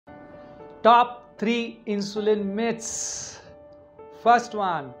Top 3 insulin myths. First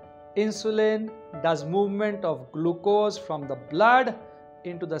one, insulin does movement of glucose from the blood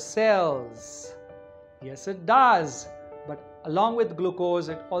into the cells. Yes, it does, but along with glucose,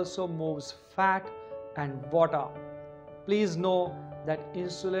 it also moves fat and water. Please know that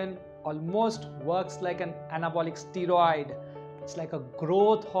insulin almost works like an anabolic steroid. It's like a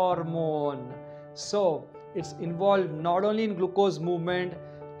growth hormone. So it's involved not only in glucose movement,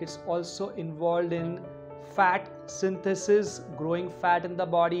 it's also involved in fat synthesis, growing fat in the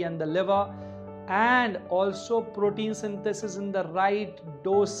body and the liver, and also protein synthesis in the right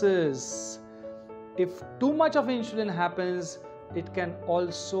doses. If too much of insulin happens, it can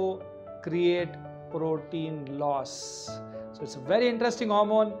also create protein loss. So it's a very interesting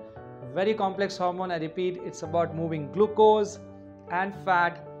hormone, very complex hormone. I repeat, it's about moving glucose and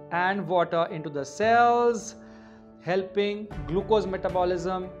fat and water into the cells, helping glucose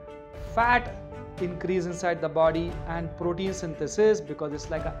metabolism, fat increase inside the body, and protein synthesis, because it's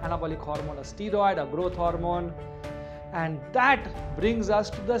like an anabolic hormone, a steroid, a growth hormone. And that brings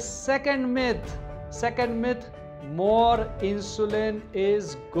us to the second myth. Second myth, more insulin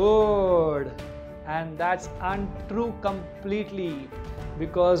is good. And that's untrue completely,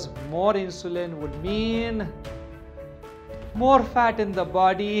 because more insulin would mean more fat in the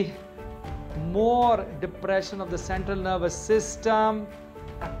body, more depression of the central nervous system,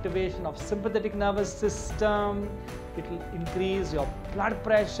 activation of sympathetic nervous system. It will increase your blood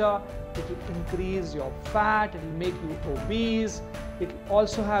pressure, it will increase your fat, it will make you obese. It will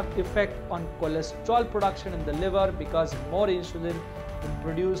also have effect on cholesterol production in the liver, because more insulin will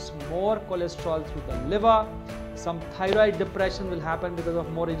produce more cholesterol through the liver. Some thyroid depression will happen because of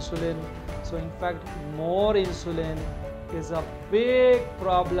more insulin. So in fact, more insulin is a big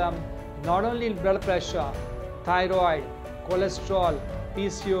problem, not only in blood pressure, thyroid, cholesterol,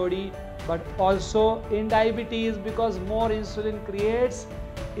 PCOD, but also in diabetes, because more insulin creates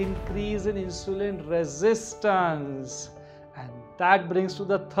increase in insulin resistance. And that brings to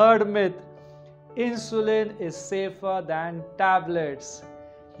the third myth. Insulin is safer than tablets.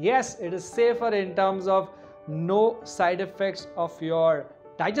 Yes, it is safer in terms of no side effects of your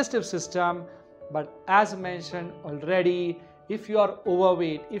digestive system, but as mentioned already, if you are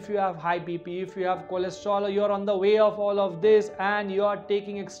overweight, if you have high BP, if you have cholesterol, or you are on the way of all of this and you are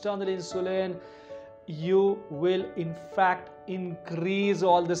taking external insulin, you will in fact increase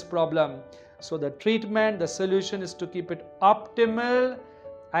all this problem. So the treatment, the solution is to keep it optimal.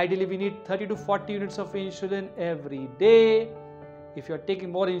 Ideally, we need 30 to 40 units of insulin every day. If you are taking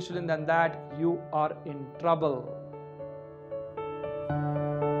more insulin than that, you are in trouble.